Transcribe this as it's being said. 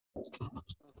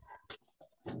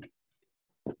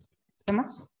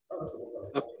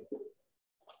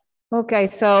Okay,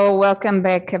 so welcome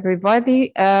back,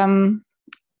 everybody.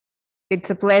 It's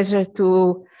a pleasure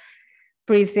to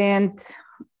present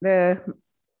the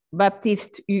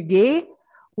Baptiste Huguet,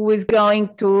 who is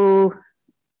going to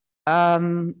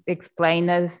explain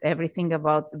us everything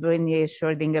about the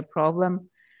Brenier-Schrödinger problem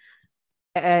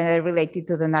related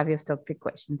to the Navier-Stokes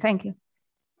equation. Thank you.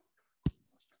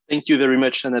 Thank you very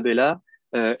much, Annabella.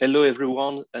 Hello,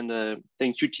 everyone, and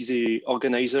thank you to the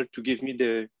organizer to give me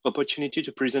the opportunity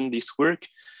to present this work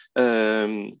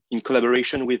in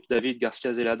collaboration with David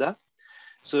Garcia-Zelada.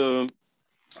 So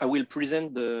I will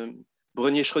present the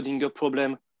Brenier-Schrödinger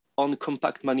problem on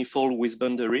compact manifold with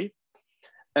boundary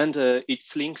and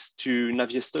its links to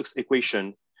Navier-Stokes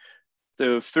equation.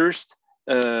 So first,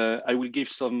 I will give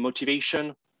some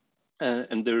motivation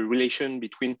and the relation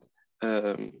between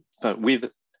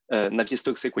with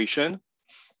Navier-Stokes equation.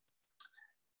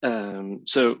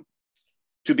 So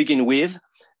to begin with,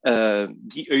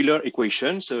 the Euler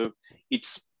equation. So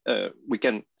it's we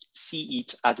can see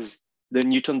it as the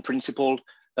Newton principle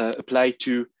applied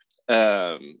to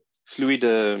fluid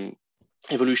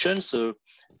evolution. So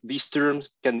these terms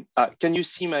can you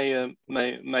see my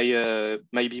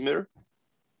my beamer?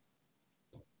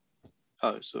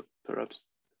 Oh, so perhaps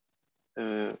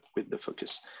with the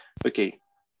focus. Okay.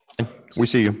 We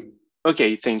see you.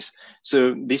 Okay, thanks.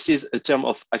 So this is a term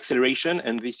of acceleration,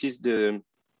 and this is the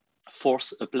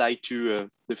force applied to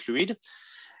the fluid.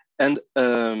 And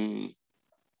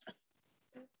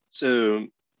so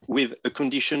with a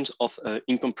conditions of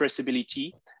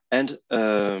incompressibility and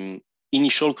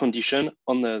initial condition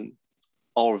on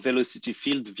our velocity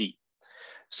field V.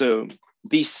 So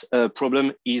this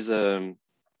problem is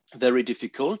very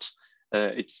difficult.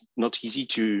 It's not easy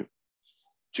to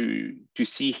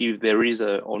see if there is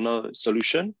or no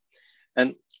solution.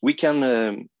 And we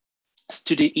can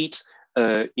study it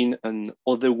in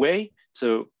another way.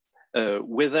 So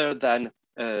rather than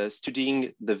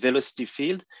studying the velocity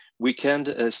field, we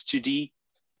can study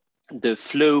the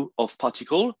flow of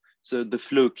particle. So the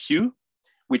flow Q,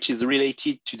 which is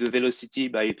related to the velocity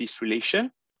by this relation.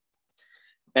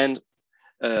 And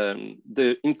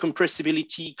the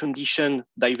incompressibility condition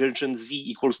divergence V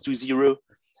equals to 0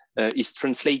 is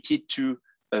translated to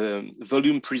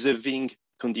volume preserving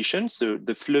condition. So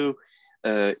the flow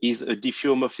is a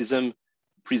diffeomorphism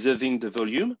preserving the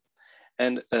volume.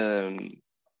 And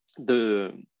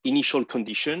the initial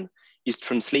condition is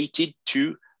translated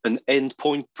to an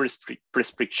endpoint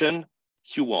prescription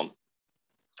Q1.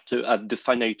 So at the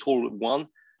finite hole 1,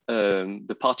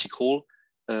 the particle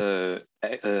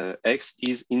X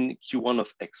is in Q1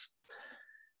 of X.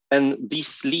 And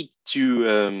this leads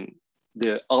to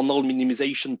the Arnold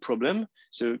minimization problem.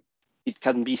 So it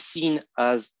can be seen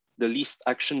as the least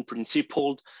action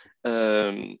principle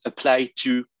applied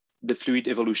to the fluid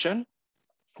evolution,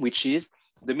 which is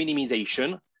the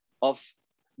minimization of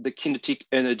the kinetic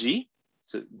energy,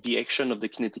 so the action of the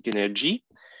kinetic energy,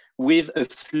 with a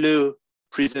flow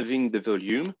preserving the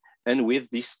volume and with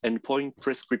this endpoint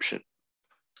prescription.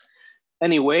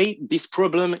 Anyway, this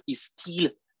problem is still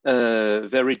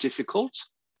very difficult.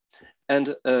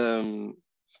 And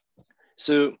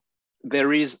so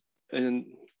there is a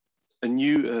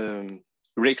new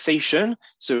relaxation.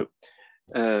 So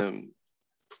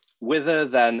rather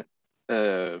than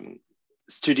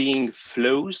studying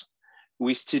flows,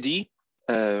 we study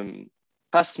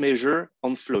past measure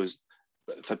on flows,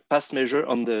 past measure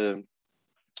on the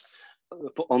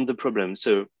problem.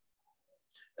 So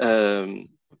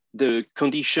the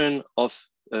condition of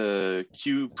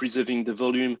Q preserving the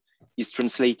volume is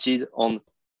translated on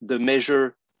the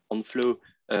measure on flow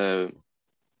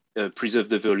preserve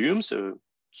the volume, so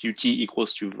Qt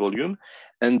equals to volume,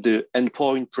 and the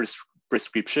endpoint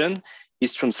prescription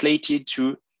is translated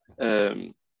to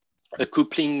a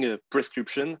coupling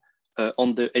prescription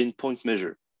on the endpoint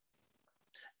measure.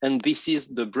 And this is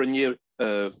the Brenier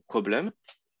problem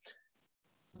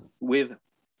with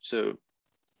so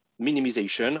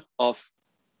minimization of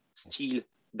still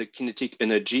the kinetic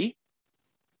energy,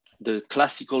 the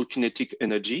classical kinetic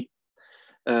energy,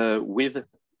 with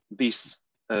this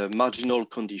marginal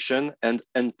condition and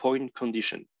endpoint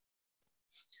condition.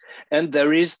 And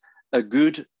there is a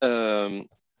good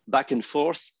back and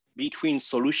forth between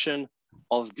solution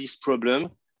of this problem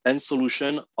and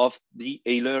solution of the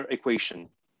Euler equation.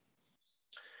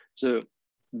 So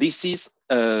this is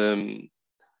the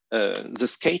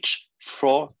sketch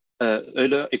for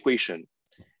Euler equation.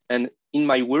 And in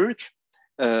my work,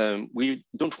 we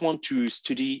don't want to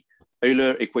study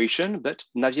Euler equation, but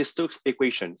Navier-Stokes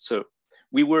equation. So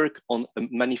we work on a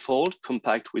manifold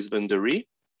compact with boundary,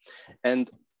 and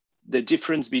the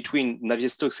difference between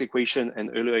Navier-Stokes equation and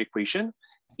Euler equation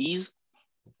is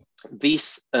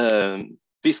this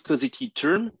viscosity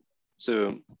term.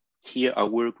 So here I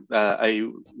work, I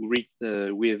read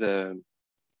with a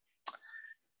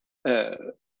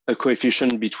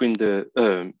coefficient between the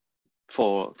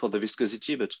for the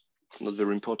viscosity, but it's not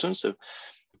very important. So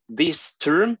this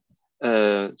term,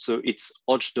 so it's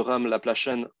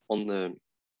Hodge-Durham-Laplacian on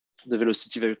the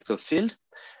velocity vector field,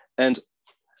 and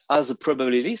as a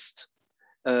probabilist,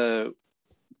 a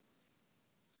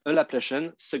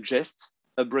Laplacian suggests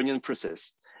a Brownian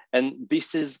process, and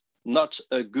this is not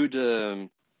a good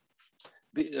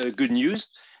good news,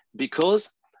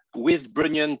 because with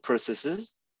Brownian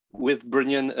processes, with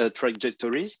Brownian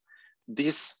trajectories,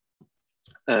 this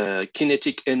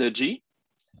kinetic energy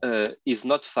is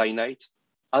not finite.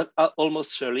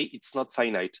 Almost surely it's not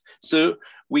finite. So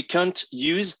we can't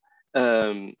use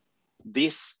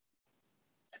this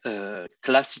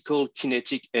classical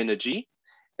kinetic energy,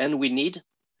 and we need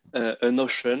a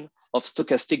notion of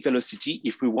stochastic velocity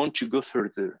if we want to go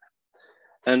further.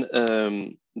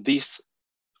 And this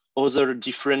other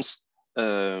difference,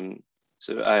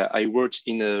 so I wrote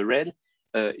in red,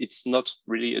 it's not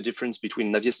really a difference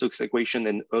between Navier-Stokes equation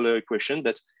and Euler equation,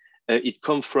 but it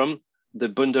comes from the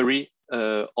boundary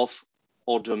of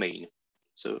our domain.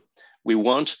 So we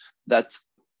want that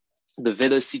the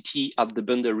velocity at the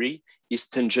boundary is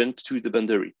tangent to the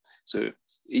boundary. So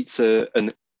it's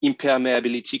an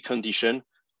impermeability condition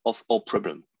of our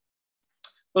problem.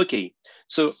 Okay,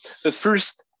 so the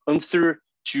first answer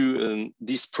to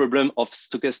this problem of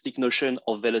stochastic notion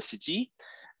of velocity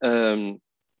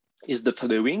is the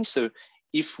following. So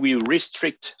if we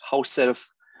restrict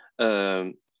ourselves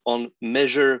on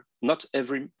measure, not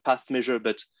every path measure,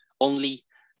 but only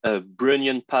a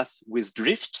Brownian path with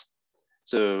drift,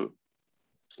 so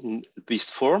in this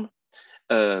form,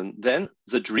 then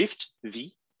the drift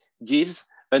V gives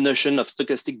a notion of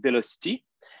stochastic velocity,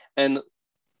 and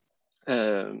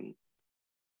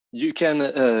you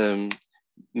can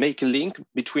make a link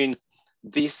between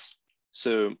this,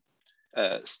 so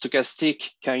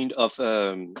stochastic kind of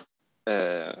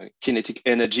kinetic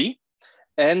energy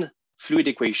and fluid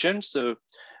equation. So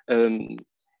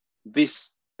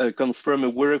this comes from a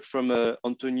work from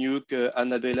Antoniuk,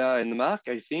 Annabella, and Mark,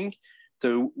 I think,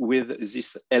 so with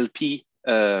this LP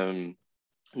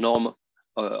norm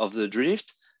of the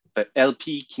drift, but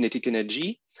LP kinetic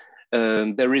energy.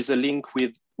 There is a link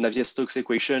with Navier-Stokes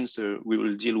equation, so we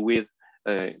will deal with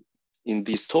in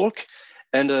this talk,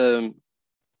 and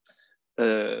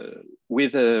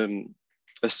with a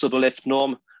Sobolev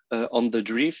norm on the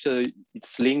drift,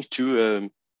 it's linked to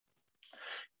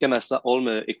Kamasa-Holm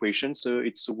equation. So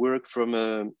it's a work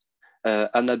from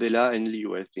Annabella and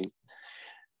Leo, I think.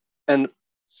 And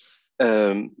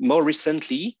more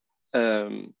recently,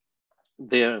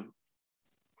 there,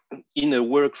 in a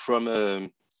work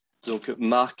from donc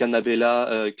Marc,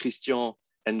 Annabella, Christian,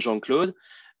 and Jean-Claude,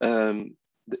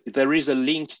 there is a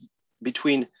link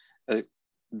between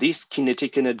this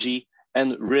kinetic energy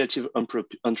and relative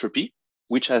entropy,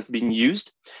 which has been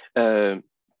used to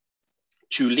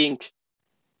link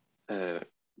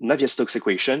Navier-Stokes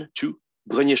equation to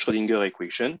Brenier-Schrödinger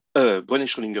equation,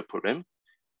 Brenier-Schrödinger problem.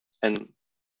 And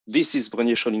this is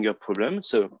Brenier-Schrödinger problem.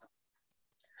 So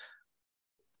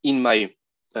in my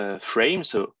frame,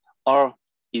 so R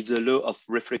is the law of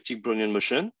reflective Brownian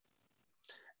motion.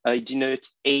 I denote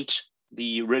H,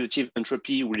 the relative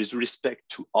entropy with respect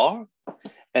to R,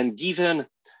 and given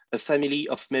a family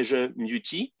of measure mu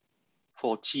t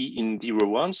for t in the row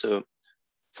 1. So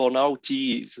for now,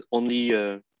 t is only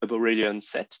a Borelian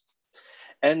set,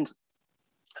 and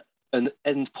an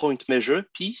endpoint measure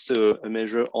p, so a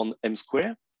measure on m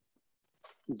square.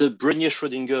 The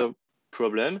Brenier-Schrödinger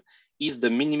problem is the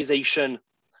minimization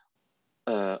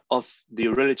of the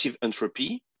relative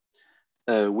entropy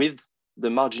with the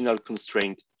marginal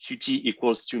constraint qt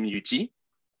equals to mu t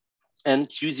and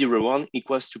q01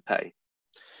 equals to pi.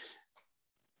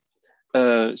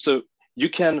 So you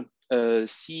can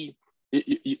see,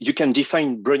 you can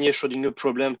define Brenier-Schrödinger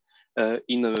problem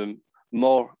in a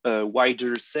more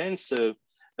wider sense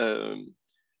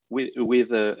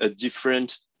with a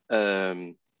different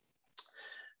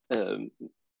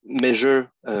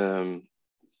measure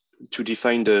to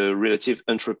define the relative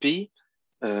entropy,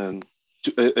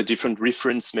 a different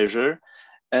reference measure,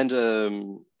 and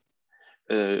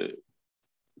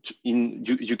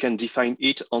you can define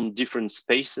it on different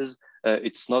spaces.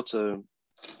 It's not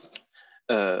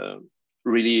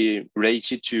really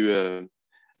related to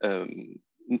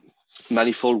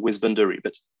manifold with boundary,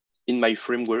 but in my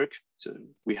framework, So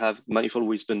we have manifold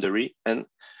with boundary and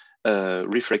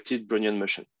reflected Brownian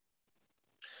motion.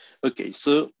 Okay,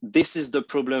 so this is the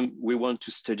problem we want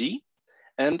to study,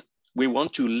 and we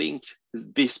want to link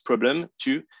this problem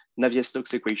to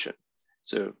Navier-Stokes equation.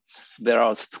 So there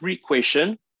are three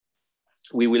questions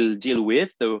we will deal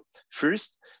with. So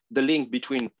first, the link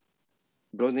between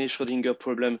Brenier-Schrödinger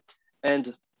problem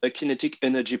and a kinetic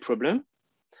energy problem.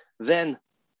 Then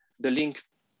the link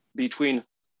between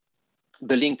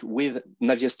the link with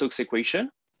Navier-Stokes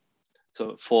equation.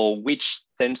 So for which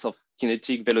terms of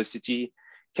kinetic velocity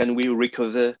can we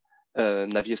recover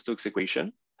Navier-Stokes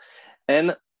equation?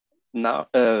 And now,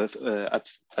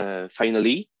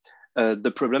 finally,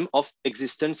 the problem of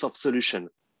existence of solution.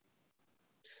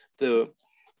 There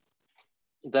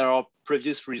are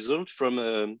previous results from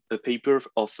a paper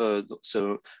of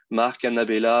so Marc,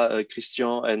 Annabella,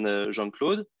 Christian, and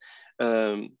Jean-Claude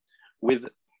with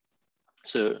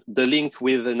so the link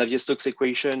with the Navier-Stokes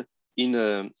equation in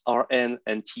Rn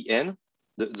and Tn,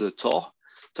 the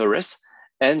torus,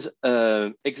 and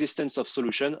existence of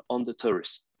solution on the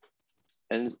torus.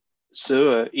 And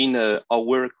so in our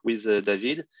work with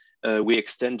David, we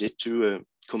extend it to a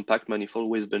compact manifold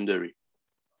with boundary.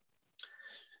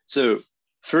 So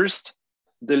first,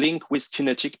 the link with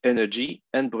kinetic energy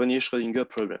and Brenier-Schrödinger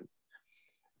problem.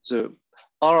 So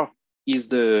R is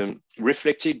the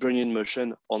reflected Brownian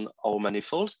motion on our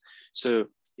manifold. So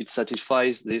it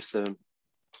satisfies this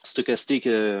stochastic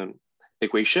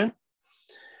equation.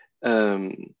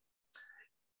 And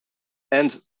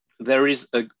there is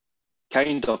a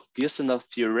kind of Gersonov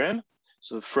theorem.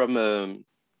 So from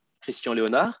Christian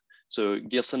Leonard. So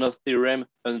Gersonov theorem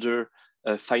under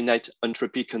a finite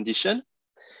entropy condition,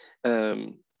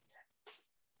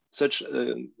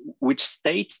 which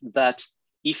states that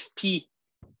if P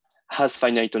has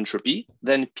finite entropy,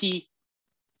 then P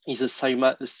is a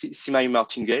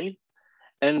semi-martingale,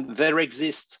 and there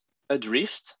exists a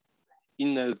drift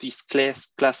in this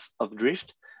class of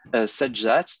drift such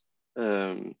that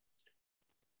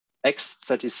X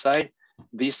satisfy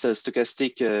this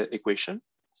stochastic equation,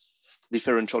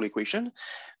 differential equation.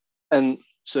 And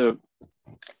so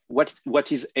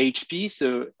what is HP?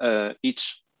 So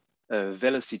each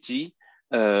velocity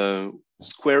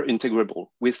square integrable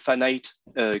with finite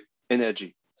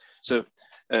energy. So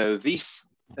this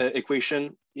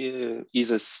equation there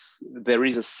is a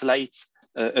slight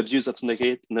abuse of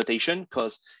notation,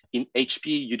 because in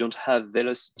HP you don't have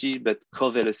velocity but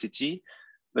co-velocity.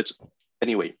 But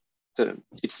anyway, so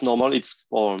it's normal. It's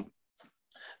for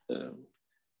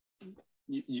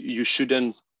you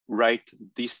shouldn't write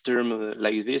this term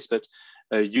like this, but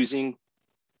using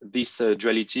this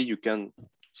duality, you can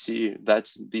see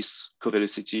that this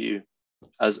co-velocity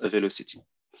has a velocity.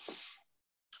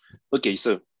 Okay,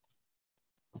 so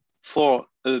for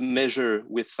a measure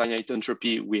with finite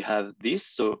entropy, we have this.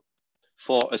 So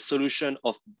for a solution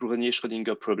of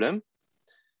Brenier-Schrödinger problem,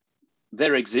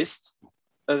 there exists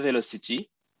a velocity,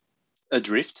 a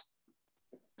drift,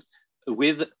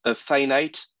 with a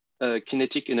finite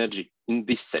kinetic energy in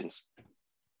this sense.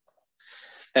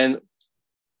 And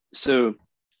so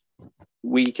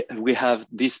we have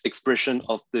this expression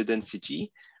of the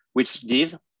density, which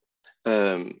give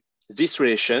this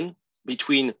relation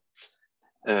between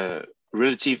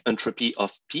relative entropy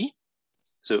of P,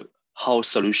 so how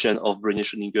solution of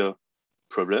Brenier-Schrödinger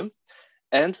problem,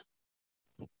 and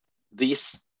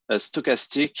this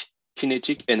stochastic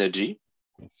kinetic energy.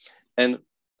 And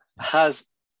as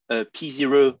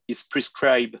P0 is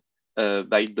prescribed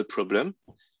by the problem,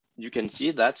 you can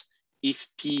see that if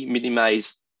P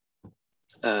minimize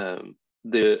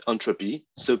the entropy,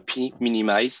 so P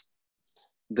minimize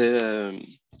the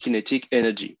kinetic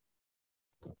energy.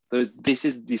 So this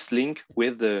is this link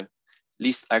with the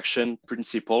least action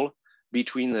principle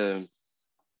between the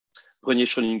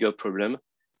Brenier-Schrödinger problem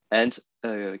and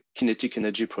kinetic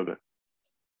energy problem.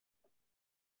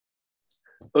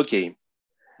 Okay,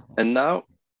 and now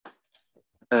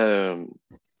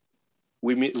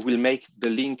we will make the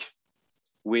link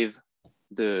with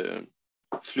the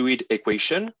fluid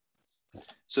equation.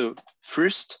 So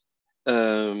first,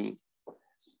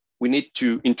 we need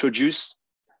to introduce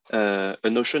a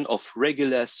notion of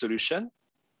regular solution.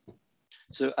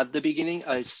 So at the beginning,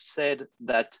 I said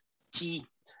that T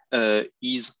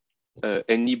is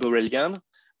an Borelian,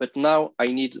 but now I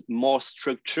need more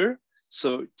structure.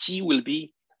 So T will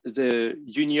be the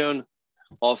union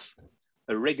of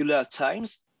regular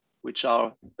times, which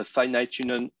are a finite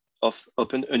union of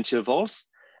open intervals,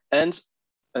 and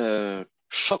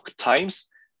shock times,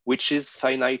 which is a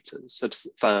finite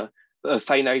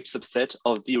subset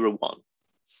of the one.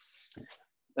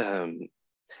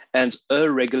 And a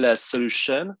regular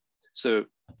solution So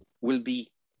will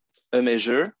be a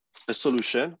measure, a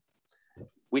solution,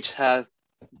 which has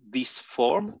this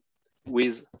form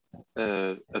with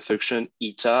a function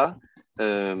eta,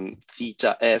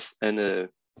 theta s, and a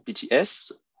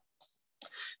pts,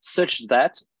 such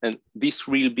that, and this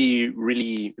will be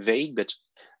really vague, but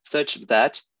such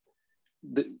that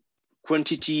the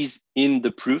quantities in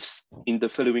the proofs, in the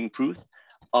following proof,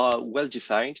 are well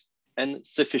defined and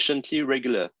sufficiently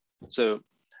regular. So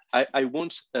I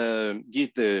won't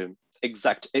give the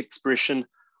exact expression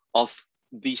of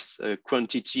this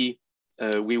quantity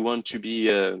we want to be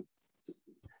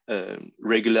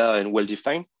regular and well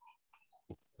defined,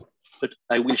 but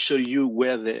I will show you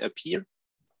where they appear.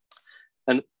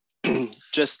 And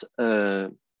just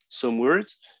some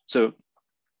words. So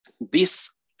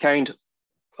this kind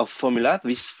of formula,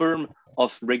 this form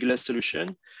of regular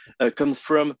solution, comes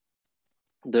from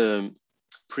the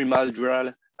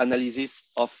primordial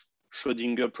analysis of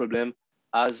Schrödinger problem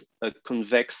as a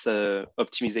convex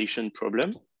optimization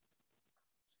problem.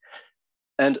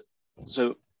 And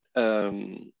so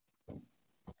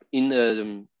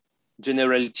in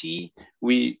generality,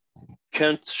 we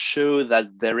can't show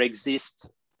that there exists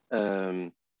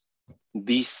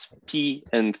this P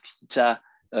and theta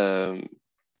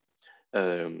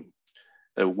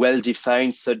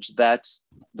well-defined such that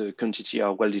the quantity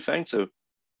are well-defined. So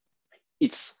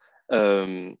it's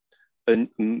a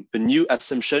new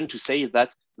assumption to say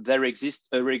that there exists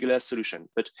a regular solution.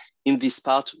 But in this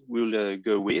part, we'll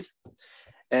go with.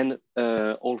 And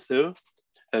also,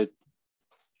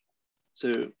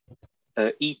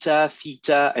 eta,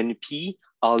 theta, and P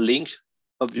are linked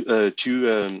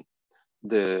to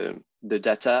the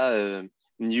data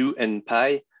nu and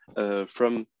pi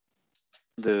from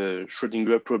the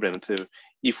Schrödinger problem. So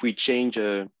if we change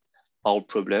our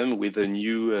problem with a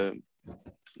new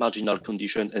marginal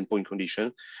condition and point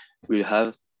condition, we'll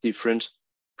have different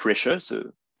pressure.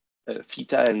 So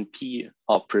theta and P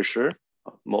are pressure,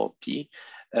 more P,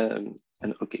 and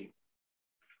okay.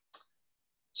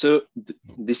 So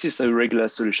this is a regular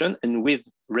solution, and with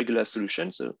regular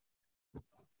solution, so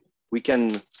we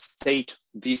can state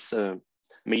this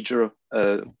major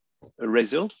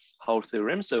result, Hall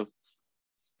theorem. So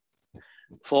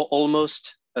for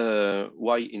almost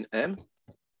y in M,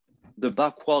 the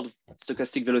backward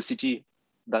stochastic velocity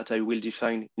that I will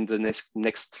define in the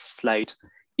next slide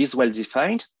is well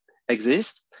defined,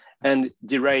 exists, and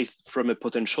derived from a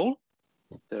potential.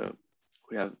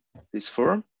 We have this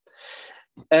form.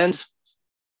 And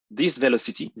this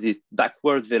velocity, the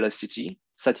backward velocity,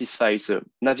 satisfies a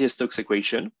Navier-Stokes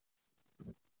equation.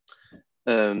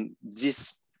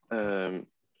 This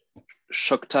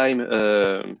shock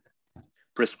time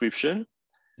prescription,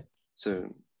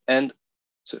 and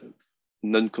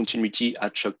non-continuity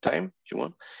at shock time, if you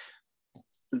want,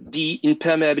 the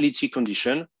impermeability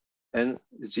condition, and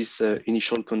this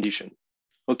initial condition.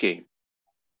 Okay.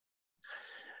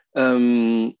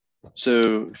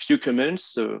 So a few comments.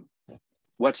 So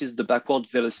what is the backward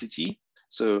velocity?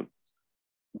 So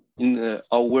in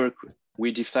our work,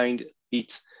 we defined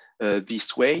it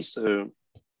this way. So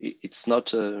it's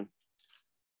not a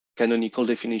canonical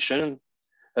definition.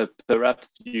 Perhaps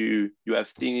you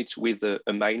have seen it with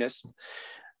a minus.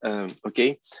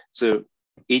 Okay, so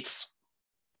it's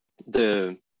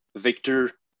the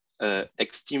vector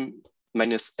xt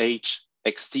minus h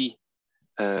xt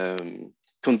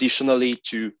conditionally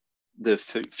to the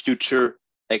future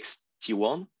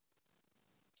xt1.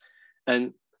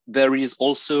 And there is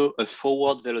also a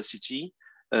forward velocity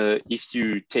if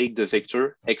you take the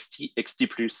vector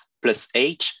xt plus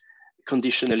h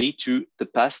conditionally to the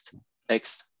past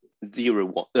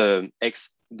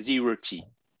x0t.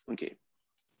 Okay,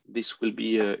 this will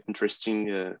be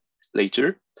interesting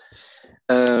later.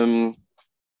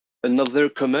 Another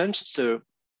comment, so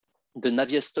the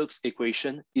Navier-Stokes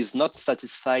equation is not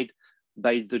satisfied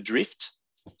by the drift.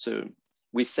 So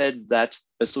we said that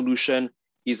a solution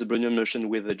is a Brownian motion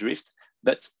with a drift,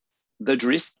 but the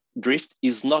drift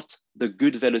is not the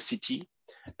good velocity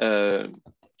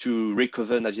to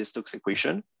recover Navier-Stokes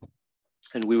equation.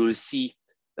 And we will see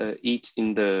it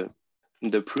in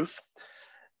the proof.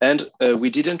 And we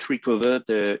didn't recover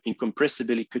the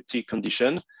incompressibility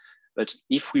condition, but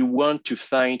if we want to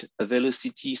find a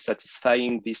velocity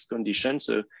satisfying this condition,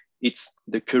 so it's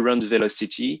the current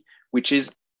velocity, which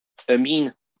is a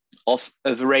mean of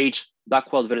average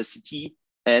backward velocity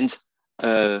and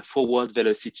forward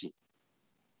velocity.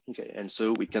 Okay, and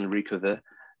so we can recover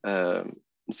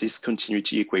this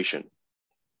continuity equation.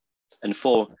 And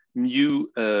for mu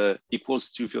equals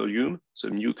to volume, so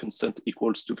mu constant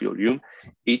equals to volume,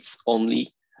 it's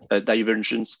only a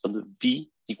divergence on the V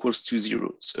equals to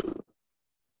 0. So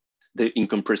the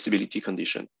incompressibility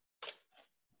condition.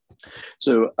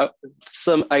 So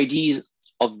some ideas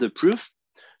of the proof.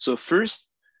 So first,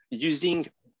 using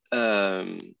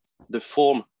the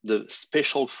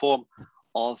special form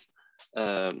of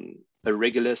a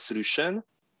regular solution,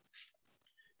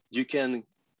 you can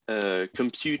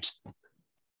compute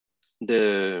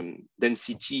the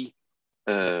density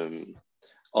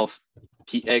of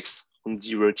px on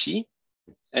 0t,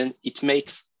 and it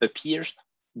makes appear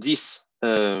this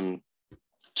term,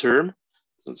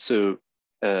 so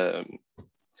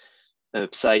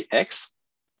psi x.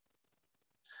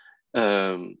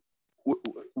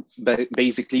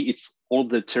 Basically, it's all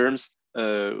the terms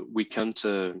we can't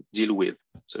deal with.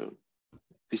 So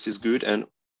this is good, and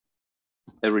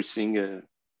everything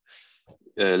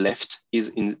left is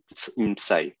in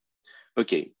psi.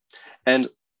 Okay, and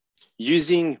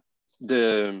using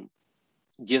the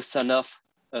Girsanov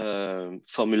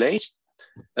formula,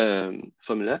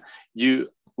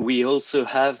 we also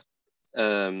have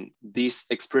this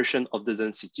expression of the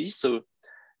density. So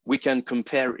we can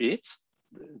compare it,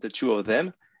 the two of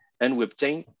them, and we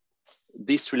obtain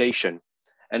this relation.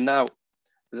 And now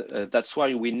that's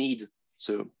why we need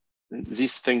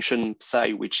this function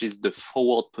psi, which is the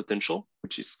forward potential,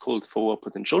 which is called forward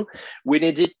potential. We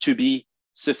need it to be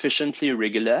sufficiently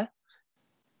regular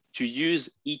to use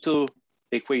Ito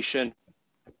equation,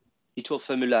 Ito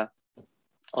formula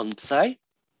on psi,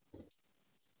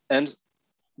 and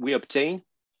we obtain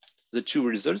the two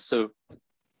results. So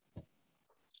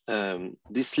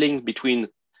this link between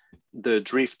the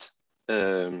drift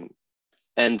and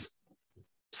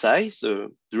psi,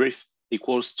 so drift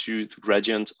equals to the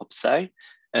gradient of psi,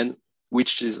 and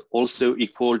which is also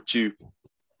equal to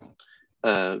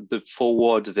the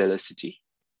forward velocity.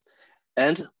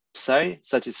 And psi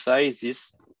satisfies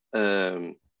this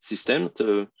system.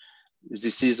 So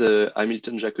this is a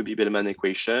Hamilton-Jacobi-Bellman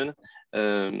equation.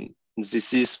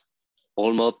 This is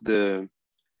almost the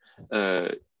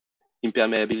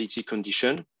impermeability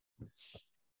condition.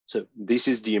 So this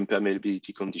is the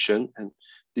impermeability condition, and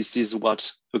this is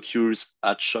what occurs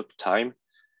at shock time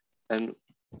and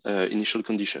initial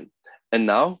condition. And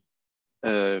now,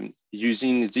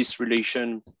 using this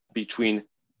relation between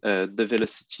the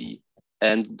velocity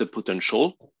and the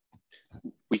potential,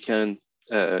 we can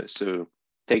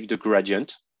take the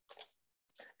gradient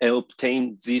and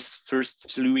obtain this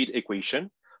first fluid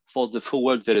equation for the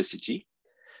forward velocity.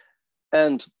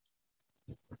 And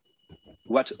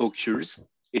what occurs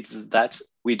is that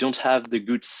we don't have the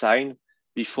good sign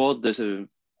before the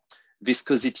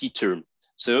viscosity term.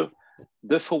 So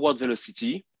the forward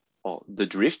velocity, or the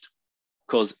drift,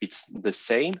 because it's the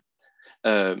same,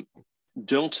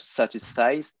 don't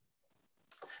satisfy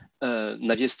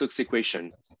Navier-Stokes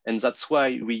equation. And that's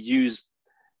why we use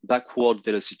backward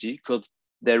velocity, because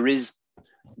there is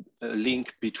a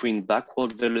link between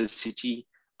backward velocity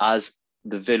as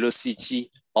the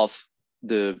velocity of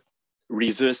the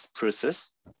reverse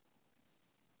process.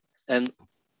 And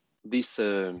this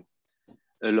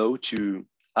allow to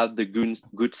have the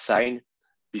good sign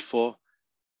before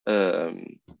the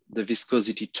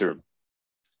viscosity term.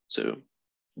 So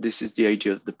this is the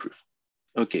idea of the proof.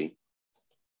 Okay.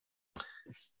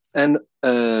 And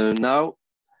now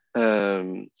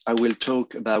I will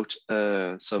talk about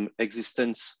some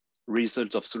existence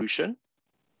result of solution.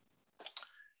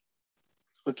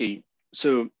 Okay,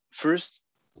 so first,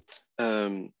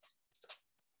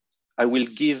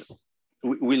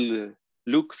 we'll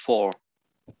look for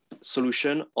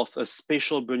solution of a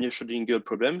special Brenier-Schrödinger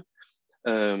problem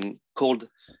called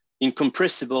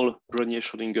incompressible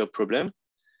Brenier-Schrödinger problem,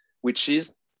 which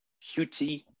is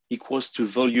Qt equals to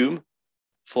volume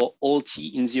for all t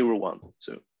in 0, 1.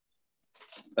 So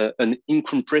an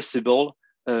incompressible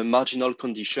marginal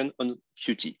condition on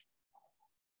Qt.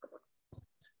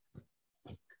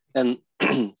 And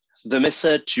the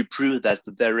method to prove that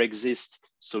there exists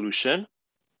solution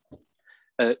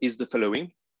is the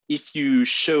following. If you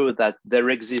show that there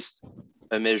exists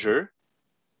a measure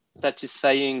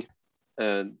satisfying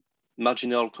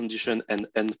marginal condition and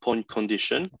endpoint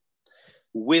condition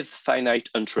with finite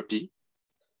entropy,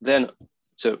 then,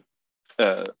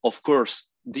 of course,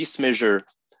 this measure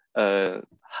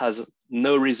has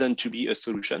no reason to be a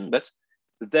solution, but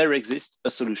there exists a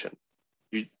solution.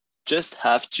 You just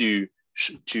have to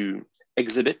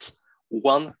exhibit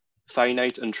one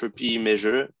finite entropy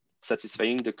measure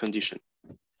satisfying the condition.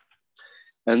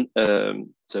 And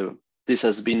so this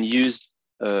has been used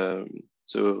by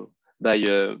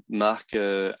Marc,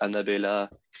 Annabella,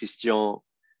 Christian,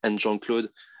 and Jean-Claude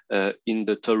in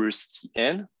the torus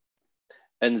Tn.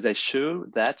 And they show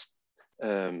that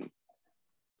the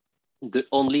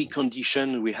only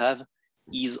condition we have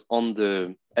is on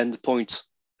the endpoint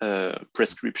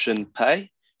prescription pi.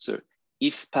 So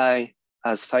if pi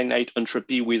has finite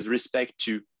entropy with respect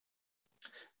to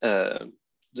the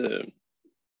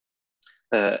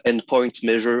endpoint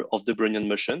measure of the Brownian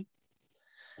motion,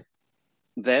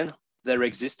 then there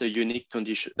exists a unique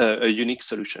condition, a unique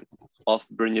solution of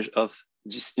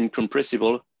this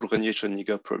incompressible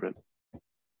Brenier-Schrödinger problem.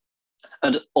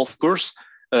 And of course,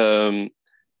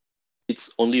 it's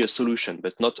only a solution,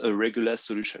 but not a regular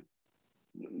solution.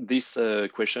 This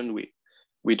question,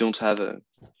 we don't have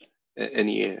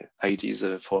any ideas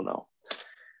for now.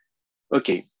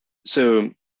 Okay,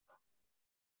 so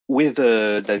with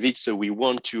David, so we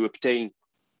want to obtain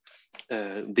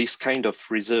this kind of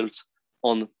result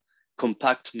on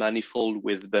compact manifold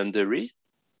with boundary.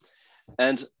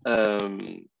 And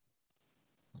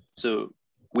so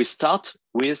we start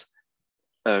with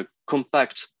a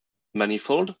compact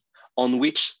manifold on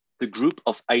which the group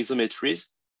of isometries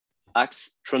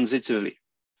acts transitively.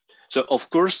 So of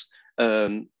course,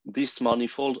 these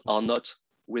manifolds are not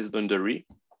with boundary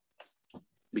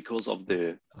because of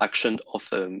the action of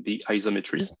the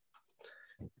isometries,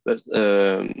 but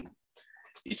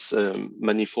it's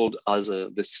manifold as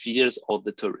the spheres or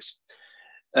the torus.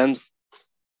 And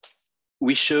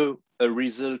we show a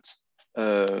result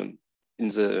with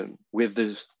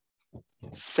the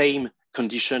same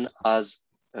condition as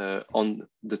on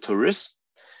the torus.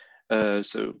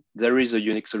 So there is a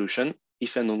unique solution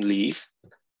if and only if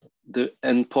the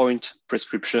endpoint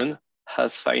prescription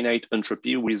has finite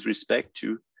entropy with respect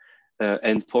to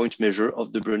endpoint measure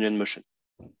of the Brownian motion.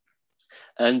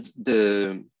 And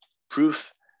the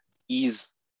proof is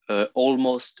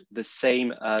almost the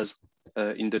same as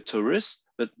in the torus,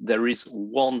 but there is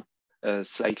one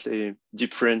slightly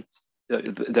different,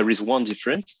 there is one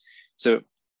difference. So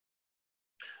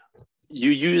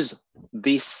you use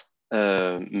this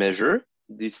measure,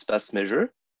 this path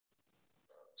measure,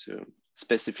 so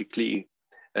specifically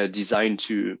designed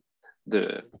to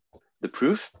the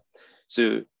proof.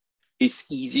 So it's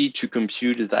easy to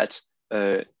compute that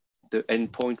the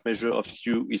endpoint measure of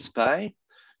Q is pi,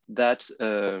 that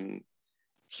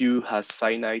Q has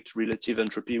finite relative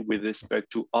entropy with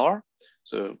respect to R.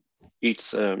 So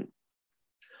it's a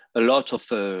lot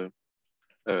of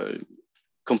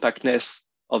compactness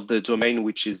of the domain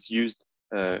which is used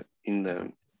for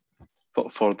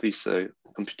this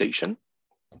computation.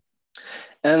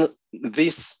 And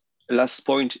this last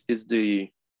point is the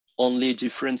only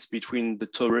difference between the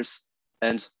torus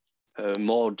and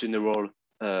more general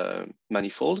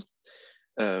manifold.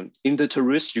 In the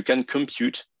torus, you can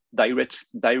compute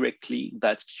directly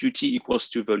that Qt equals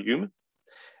to volume.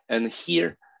 And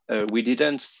here, we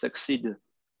didn't succeed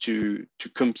to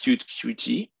compute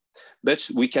Qt, but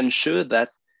we can show that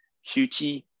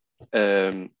Qt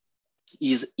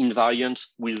is invariant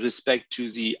with respect to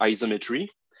the isometry,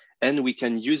 and we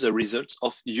can use a result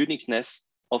of uniqueness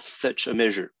of such a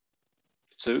measure.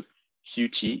 So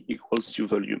Qt equals to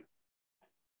volume.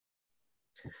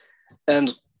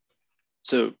 And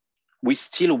so we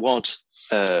still want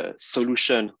a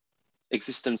solution,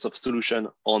 existence of solution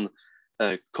on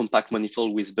a compact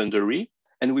manifold with boundary,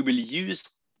 and we will use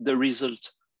the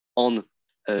result on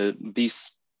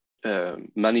this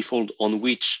manifold on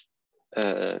which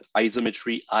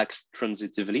isometry acts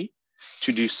transitively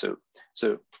to do so.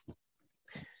 So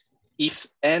if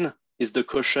n is the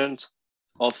quotient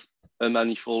of a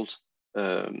manifold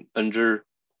under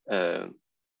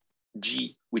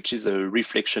G, which is a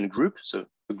reflection group, so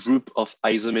a group of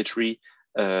isometry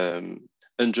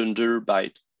engendered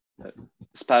by,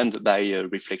 spanned by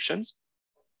reflections,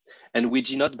 and we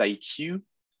denote by Q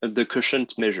the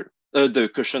quotient measure, the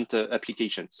quotient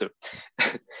application. So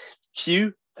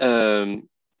Q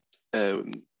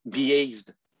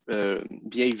behaved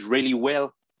really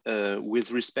well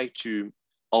with respect to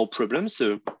our problem.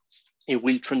 So it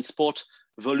will transport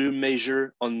volume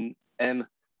measure on M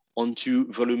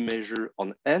onto volume measure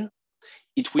on N.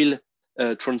 It will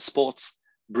transport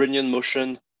Brownian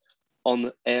motion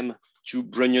on M to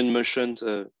Brownian motion,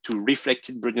 to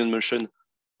reflected Brownian motion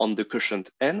on the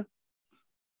quotient N.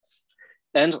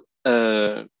 And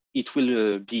it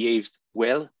will behave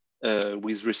well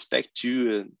with respect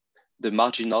to the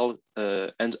marginal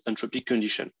and entropy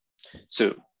condition.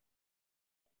 So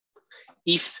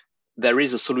if there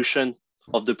is a solution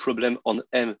of the problem on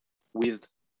M with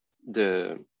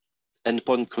the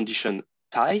endpoint condition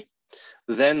pi,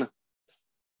 then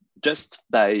just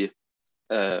by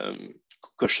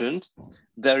quotient,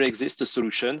 there exists a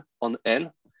solution on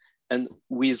N, and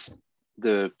with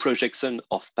the projection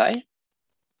of pi.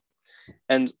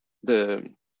 And the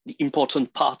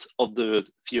important part of the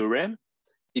theorem,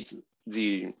 it's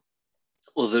the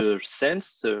other sense.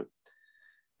 So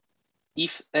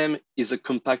if M is a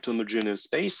compact homogeneous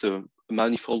space, so a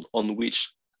manifold on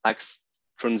which acts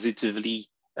transitively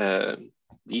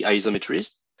the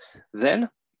isometries, then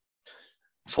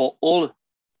for all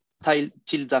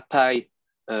tilde pi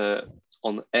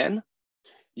on N,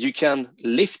 you can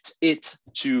lift it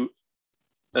to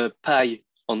a pi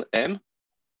on M,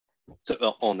 so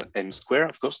on M square,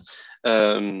 of course,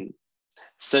 and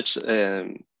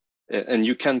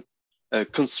you can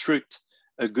construct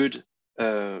a good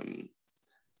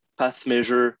path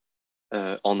measure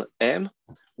on M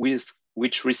with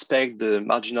which respect the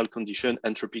marginal condition,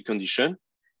 entropy condition,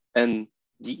 and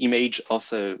the image of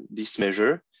this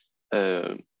measure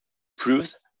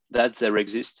proves that there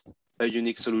exists a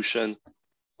unique solution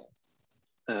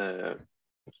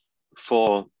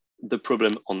for the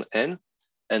problem on N,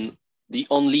 and the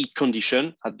only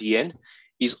condition at the end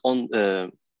is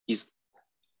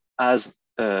as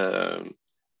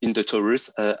in the torus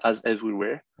as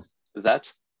everywhere,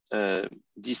 that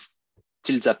this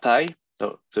tilde pi,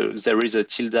 so there is a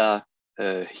tilde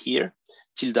here,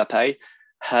 tilde pi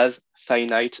has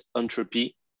finite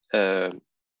entropy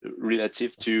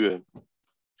relative to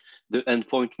the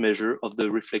endpoint measure of the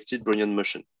reflected Brownian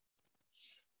motion.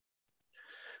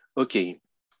 Okay,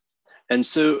 and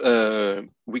so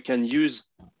we can use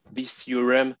this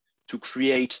theorem to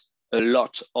create a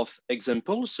lot of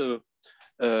examples. So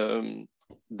the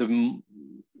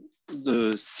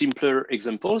simpler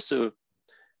example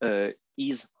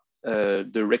is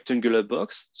the rectangular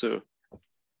box. So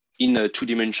in a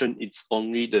 2D, it's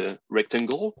only the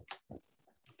rectangle.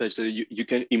 But you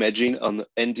can imagine on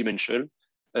n dimension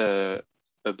a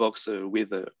box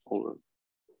with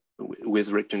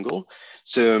rectangle.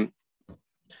 So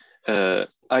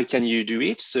how can you do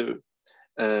it? So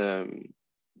the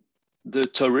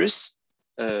torus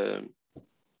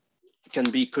can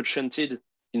be quotiented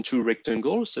into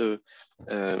rectangle. So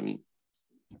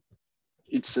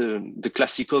it's the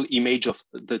classical image of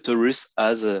the torus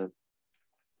as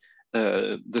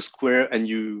the square, and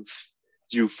you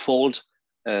fold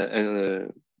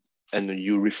and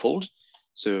you refold.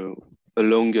 So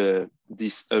along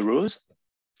these arrows,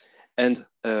 and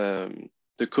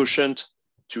the quotient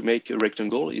to make a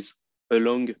rectangle is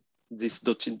along this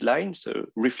dotted line. So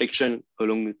reflection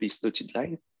along this dotted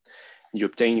line, you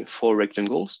obtain 4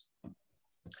 rectangles.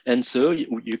 And so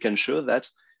you can show that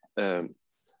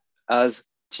as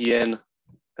Tn,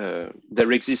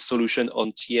 there exists solution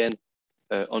on Tn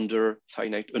under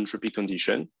finite entropy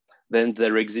condition, then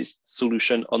there exists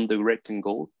solution on the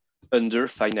rectangle under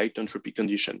finite entropy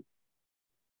condition.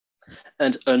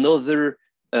 And another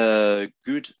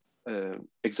good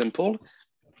example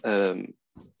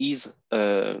is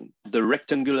the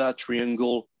rectangular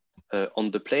triangle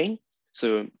on the plane.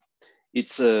 So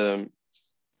it's a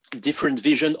different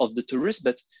vision of the torus,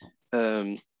 but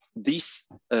this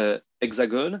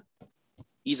hexagon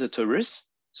is a torus.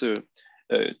 So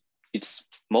it's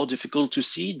more difficult to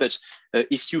see, but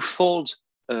if you fold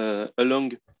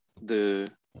along the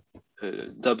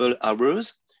double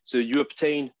arrows, so you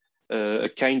obtain a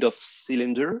kind of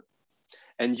cylinder,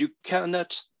 and you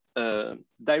cannot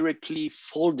directly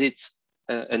fold it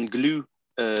and glue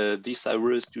these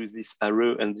arrows to this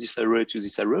arrow and this arrow to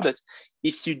this arrow. But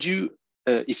if you do,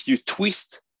 if you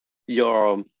twist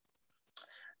your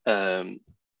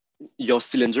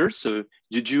cylinder, so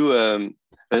you do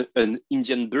an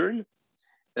Indian burn,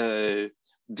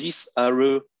 this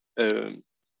arrow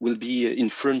will be in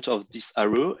front of this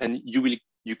arrow, and you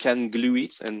can glue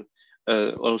it, and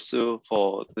also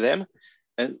for them,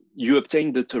 and you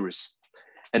obtain the torus.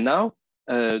 And now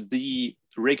the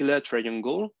regular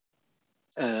triangle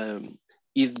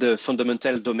is the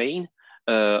fundamental domain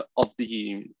of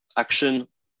the action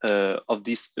of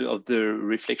the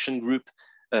reflection group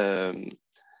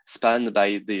spanned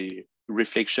by the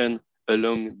reflection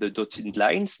along the dotted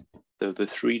lines, the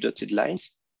 3 dotted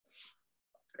lines.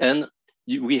 And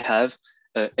we have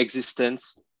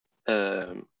existence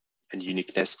and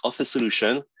uniqueness of a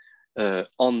solution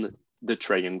on the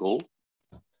triangle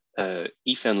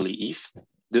if and only if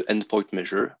the endpoint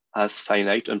measure has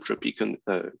finite entropy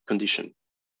condition.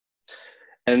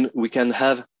 And we can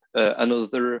have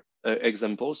another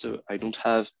example. So I don't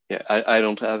have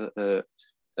a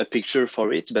picture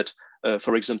for it, but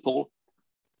for example,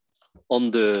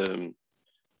 on the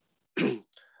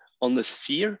on the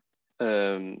sphere,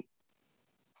 on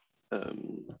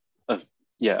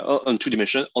 2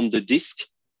 dimension, on the disk,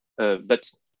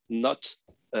 but not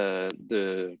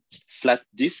the flat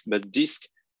disk, but disk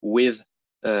with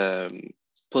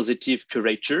positive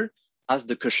curvature as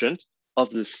the quotient of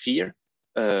the sphere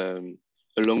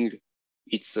along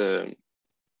its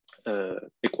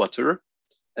equator,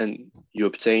 and you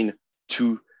obtain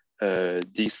two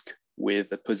disks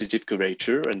with a positive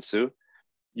curvature, and so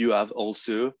you have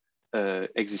also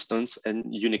existence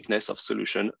and uniqueness of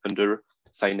solution under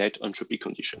finite entropy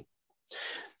condition.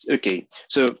 Okay,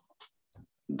 so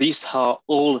these are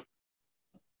all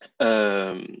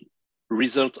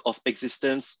result of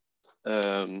existence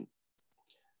on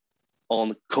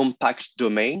compact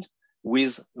domain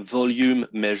with volume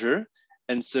measure.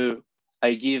 And so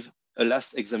I give a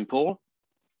last example.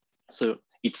 So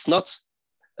it's not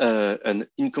an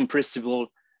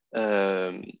incompressible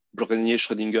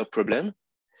Brenier-Schrödinger problem,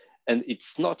 and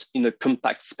it's not in a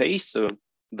compact space. So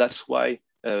that's why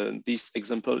this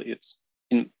example is,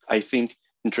 I think,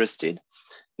 interesting.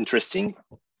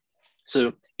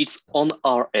 So it's on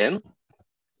Rn,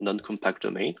 non-compact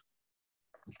domain,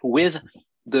 with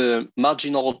the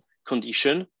marginal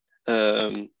condition,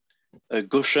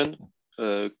 Gaussian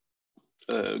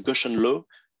law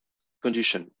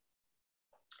condition.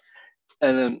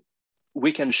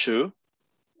 We can show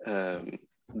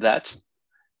that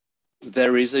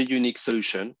there is a unique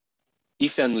solution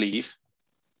if and leave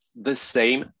the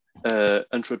same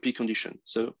entropy condition.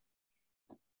 So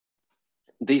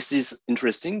this is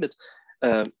interesting, but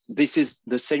this is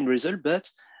the same result, but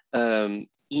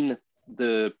in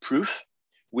the proof,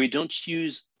 we don't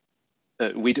use,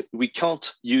 we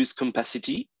can't use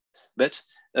compacity, but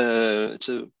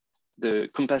so the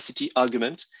compacity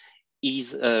argument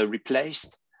is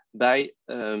replaced by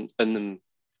an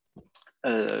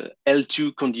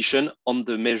L2 condition on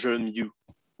the measure mu,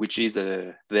 which is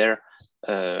the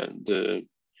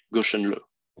Gaussian law.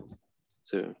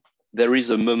 So there is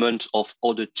a moment of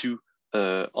order 2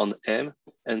 on M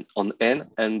and on N,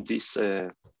 and this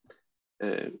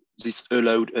this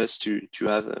allowed us to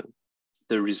have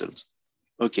the result.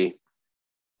 Okay,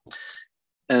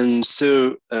 and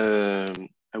so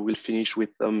I will finish with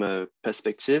some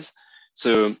perspectives.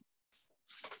 So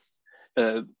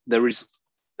there is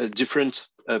a different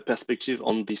perspective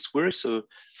on this work. So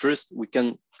first, we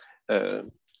can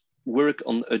work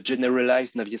on a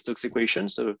generalized Navier-Stokes equation.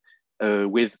 So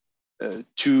with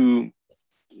two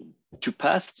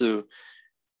paths. So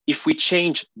if we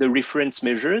change the reference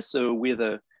measure, so with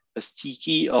a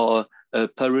sticky or a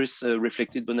porous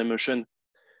reflected bond motion,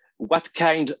 what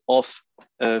kind of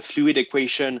fluid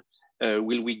equation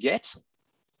will we get?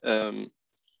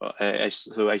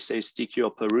 So I say sticky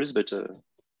or porous, but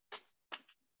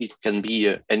it can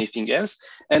be anything else.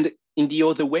 And in the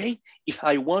other way, if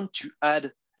I want to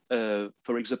add,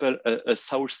 for example, a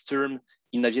source term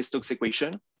in Navier-Stokes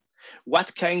equation,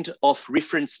 what kind of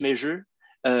reference measure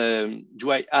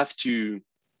do I have to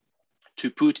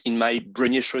put in my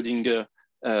Brenier-Schrödinger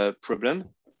problem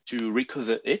to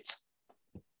recover it?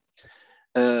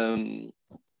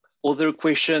 Other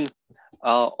questions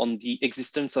are on the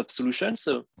existence of solutions.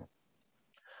 So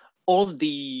all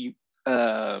the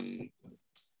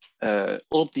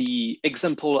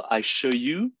example I show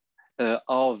you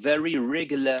are very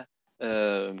regular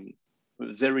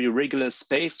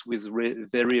space with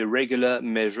very regular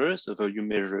measures, a volume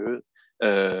measure,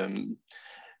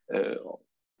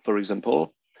 for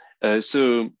example.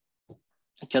 So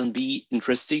it can be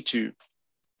interesting to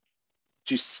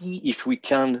see if we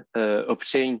can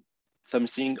obtain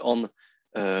something on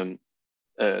a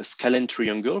scalene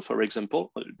triangle, for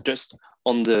example, just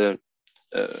on the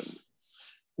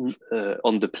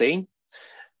plane.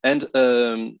 And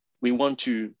we want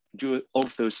to do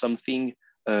also something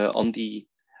on the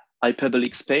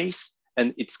hyperbolic space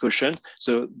and its quotient.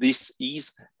 So this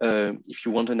is, if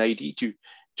you want an idea,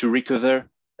 to recover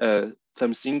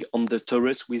something on the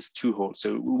torus with 2 holes.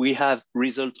 So we have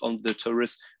result on the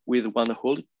torus with 1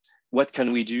 hole. What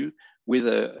can we do with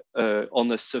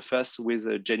on a surface with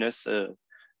a genus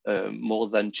more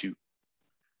than 2?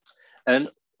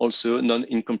 And also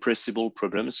non-incompressible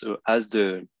problems, so as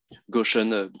the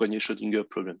Gaussian Brenier-Schrödinger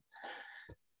problem.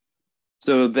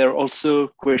 So there are also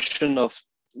question of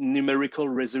numerical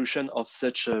resolution of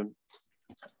such a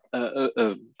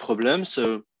problem.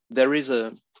 So there is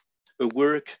a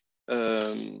work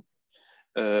on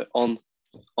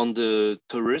the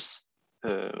torus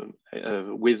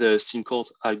with a simple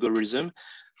algorithm.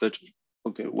 But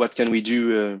okay, what can we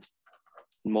do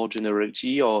more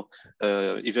generality, or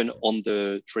even on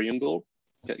the triangle?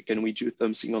 Can we do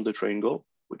something on the triangle,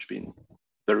 which been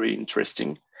very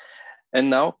interesting? And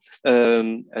now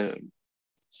the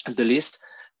list,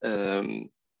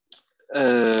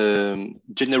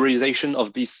 generalization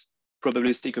of this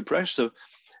probabilistic approach. So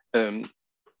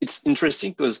it's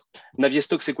interesting because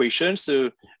Navier-Stokes equation,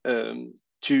 so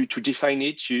to define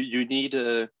it, you need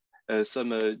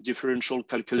some differential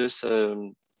calculus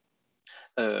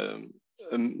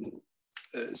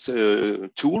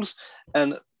tools.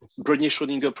 And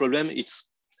Brenier-Schrödinger problem, it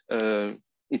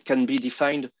can be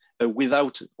defined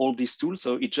without all these tools.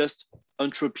 So it's just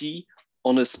entropy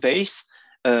on a space.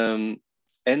 And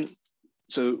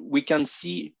so we can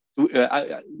see,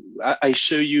 I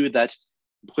show you that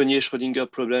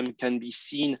Brenier-Schrödinger problem can be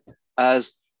seen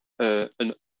as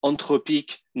an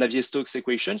entropic Navier-Stokes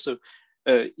equation. So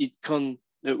we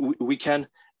can,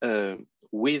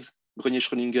 with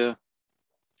Brenier-Schrödinger,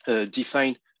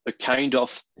 define a kind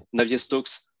of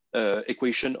Navier-Stokes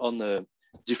equation on a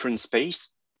different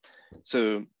space.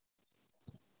 So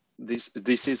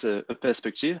this is a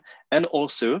perspective. And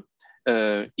also,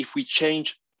 if we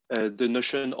change the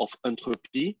notion of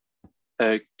entropy,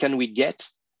 can we get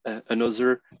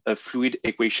another fluid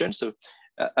equation? So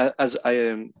as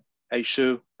I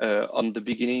show on the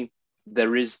beginning,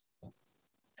 there is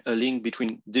a link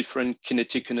between different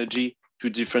kinetic energy to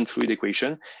different fluid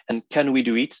equation. And can we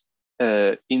do it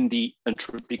in the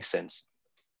entropic sense?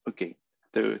 Okay,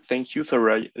 so thank you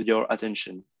for your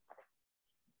attention.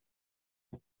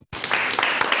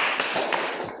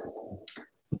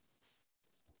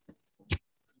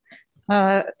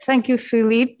 Thank you,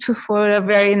 Philippe, for a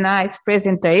very nice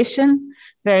presentation,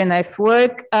 very nice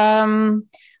work.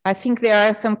 I think there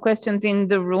are some questions in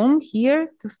the room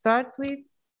here to start with.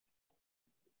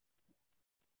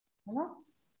 Hello?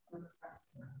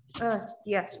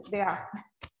 Yes, they are.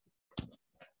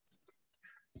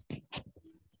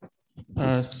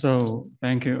 So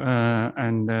thank you.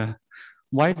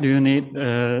 Why do you need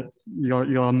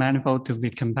your manifold to be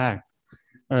compact?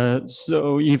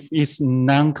 So if it's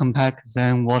non-compact,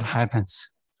 then what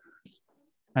happens?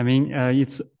 I mean, I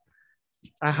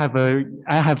have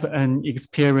an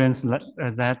experience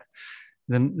that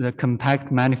the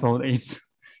compact manifold is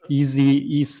easier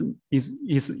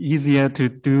to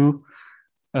do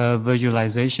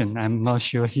visualization. I'm not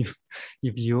sure if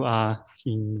you are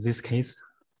in this case.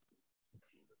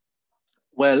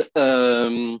 Well,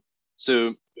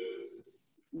 so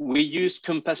we use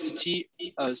compacity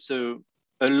so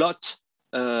a lot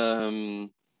in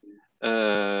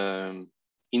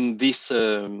this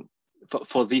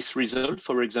for this result,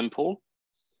 for example.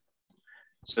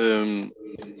 So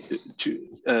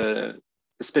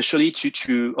especially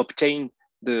to obtain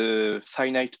the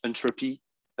finite entropy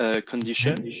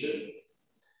condition.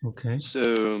 Okay.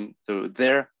 So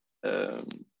there,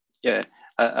 yeah,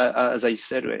 as I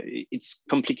said, it's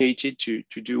complicated to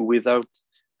do without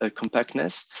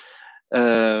compactness,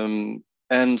 and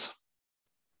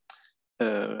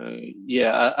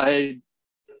yeah,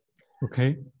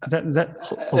 okay.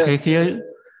 Okay here.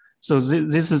 So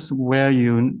this is where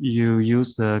you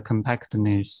use the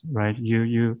compactness, right?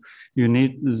 You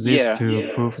need this to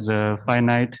prove the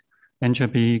finite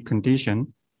entropy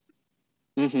condition.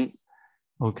 Mm-hmm.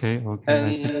 Okay. And,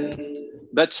 I see.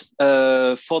 But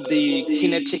for the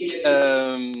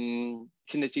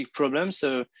kinetic problem,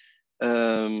 so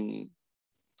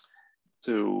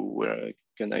where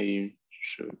can I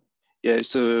show? Yeah,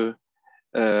 so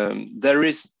there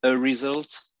is a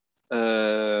result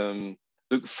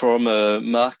from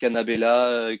Marc,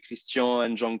 Annabella, Christian,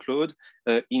 and Jean-Claude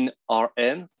in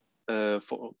Rn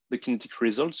for the kinetic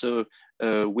result. So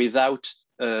without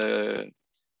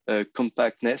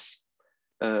compactness,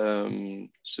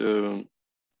 so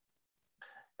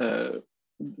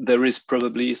there is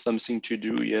probably something to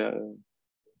do, yeah,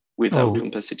 without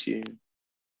compacity.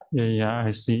 Yeah,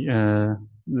 I see.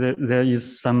 There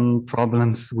is some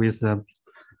problems with the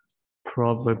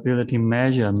probability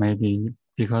measure, maybe,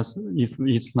 because if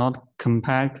it's not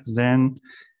compact, then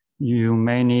you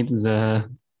may need the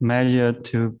measure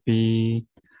to be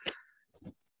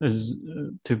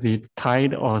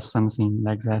tight or something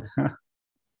like that.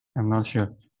 I'm not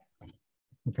sure.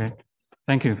 Okay,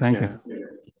 thank you.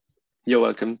 You're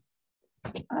welcome.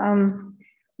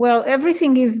 Well,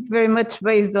 everything is very much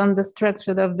based on the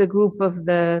structure of the group of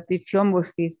the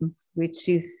diffeomorphisms, which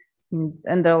is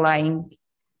underlying.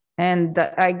 And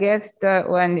I guess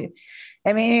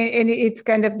it's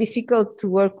kind of difficult to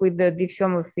work with the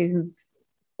diffeomorphisms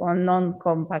on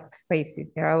non-compact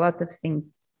spaces. There are a lot of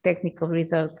things, technical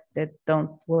results that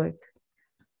don't work.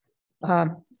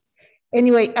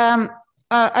 Anyway,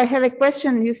 I have a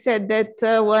question. You said that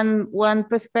one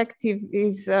perspective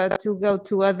is to go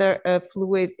to other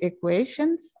fluid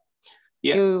equations.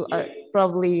 Yeah. You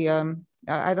probably,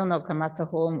 I don't know,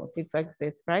 Kamasa-Holm or things like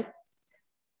this, right?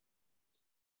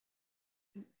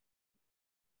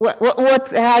 What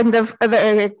kind of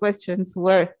other questions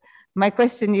were? My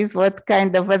question is, what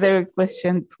kind of other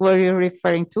questions were you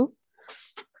referring to?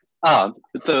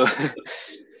 So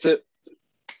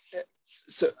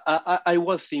So I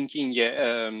was thinking,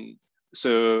 yeah.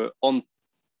 So on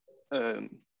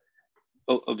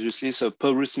obviously, so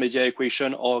porous media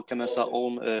equation or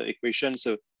Kamasa-Holm equation.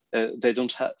 So they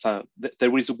don't have.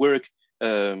 There is work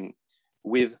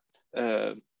with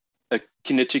a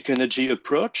kinetic energy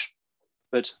approach,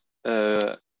 but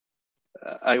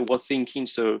I was thinking,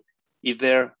 so is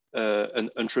there an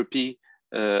entropic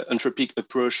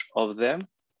approach of them?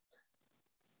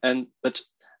 But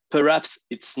perhaps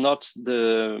it's not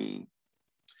the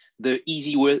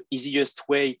easiest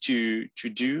way to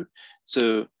do.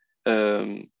 So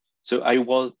I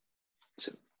was.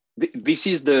 So this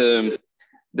is the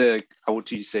how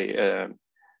would you say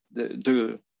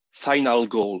the final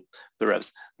goal,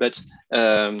 perhaps, but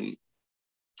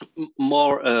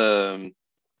more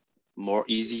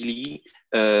easily,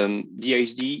 the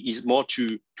idea is more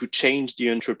to change the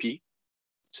entropy.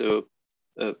 So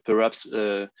perhaps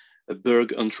a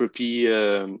Berg entropy,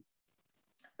 a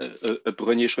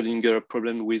Brenier-Schrödinger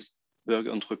problem with Berg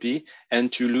entropy,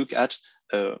 and to look at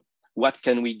what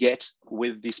can we get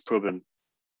with this problem.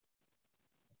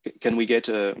 Can we get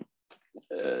a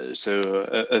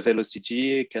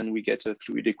velocity? Can we get a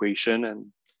fluid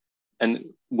equation?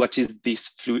 And what is this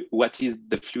fluid? What is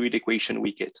the fluid equation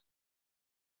we get?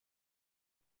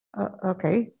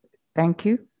 Okay, thank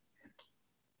you.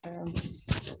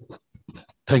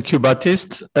 Thank you,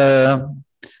 Baptiste.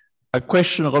 A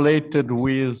question related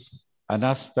with an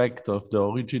aspect of the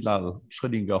original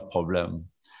Schrödinger problem,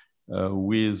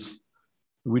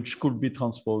 which could be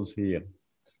transposed here.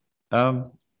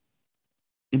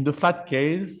 In the flat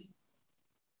case,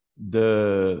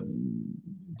 the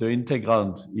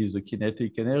integrand is the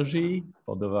kinetic energy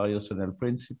for the variational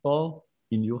principle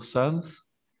in your sense.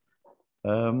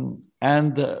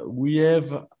 And we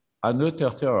have a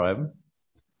Noether theorem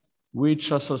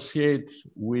which associates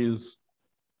with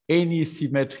any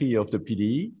symmetry of the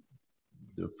PDE,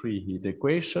 the free heat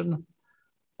equation,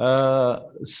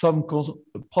 some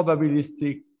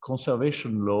probabilistic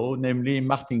conservation law, namely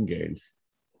martingales.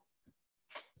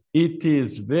 It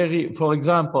is very, for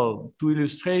example, to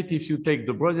illustrate, if you take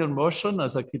the Brownian motion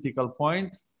as a critical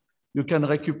point, you can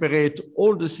recuperate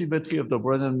all the symmetry of the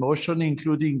Brownian motion,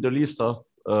 including the list of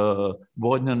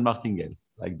Brownian martingale,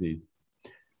 like this.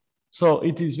 So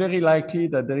it is very likely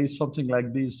that there is something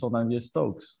like this for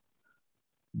Navier-Stokes.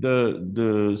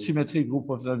 The symmetry group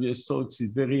of Navier-Stokes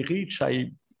is very rich.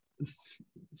 I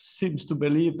seems to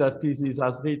believe that this is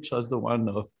as rich as the one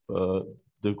of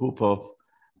the group of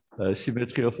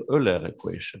symmetry of Euler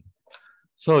equation.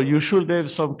 So you should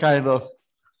have some kind of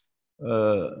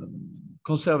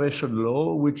conservation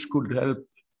law which could help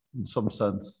in some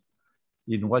sense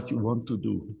in what you want to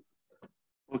do.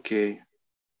 Okay.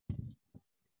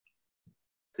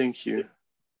 Thank you.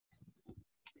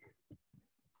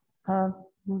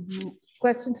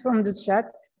 Questions from the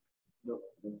chat?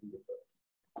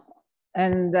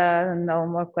 And no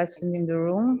more questions in the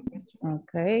room.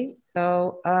 Okay,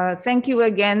 so thank you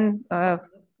again,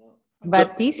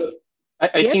 Baptiste.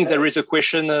 I think there is a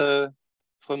question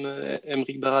from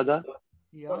Emric Barada.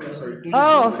 Yeah.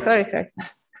 Oh, sorry.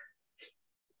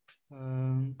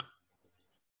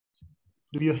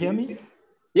 Do you hear me?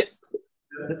 Yeah.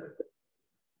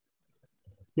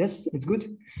 Yes, it's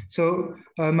good. So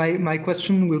my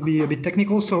question will be a bit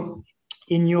technical. So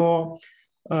in your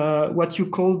what you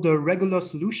call the regular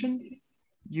solution,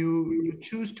 you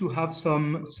choose to have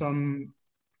some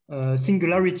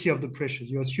singularity of the pressure.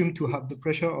 You assume to have the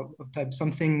pressure of type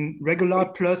something regular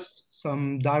plus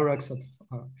some Dirac's of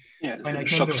finite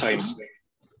shock number. times.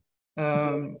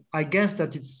 I guess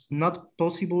that it's not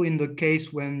possible in the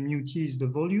case when μt is the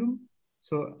volume.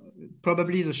 So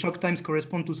probably the shock times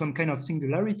correspond to some kind of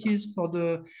singularities for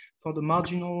the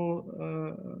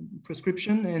marginal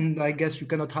prescription. And I guess you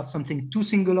cannot have something too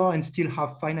singular and still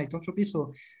have finite entropy.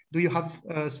 So do you have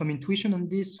some intuition on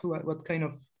this? What kind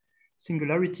of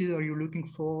singularities are you looking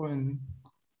for? And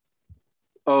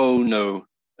oh no.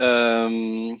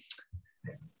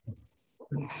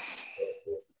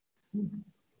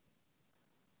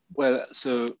 Well,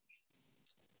 so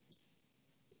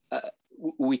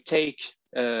we took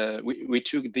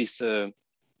this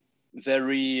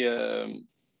very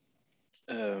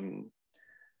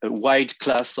wide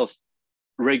class of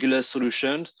regular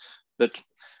solutions, but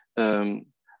I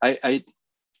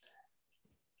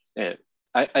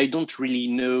don't really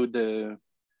know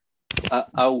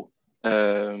how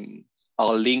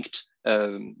are linked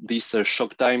this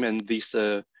shock time and this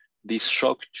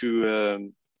shock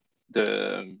to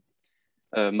the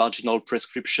marginal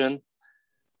prescription.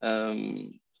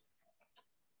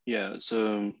 Yeah,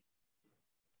 so.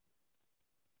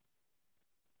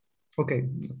 Okay.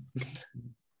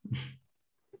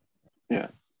 Yeah.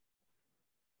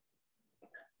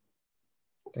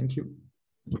 Thank you.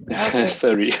 Okay.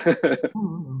 Sorry.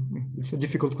 It's a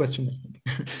difficult question.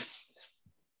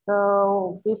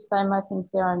 So this time I think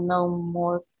there are no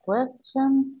more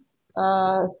questions.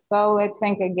 So let's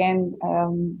thank again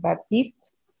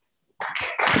Baptiste.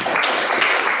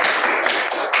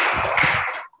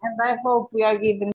 And I hope we are given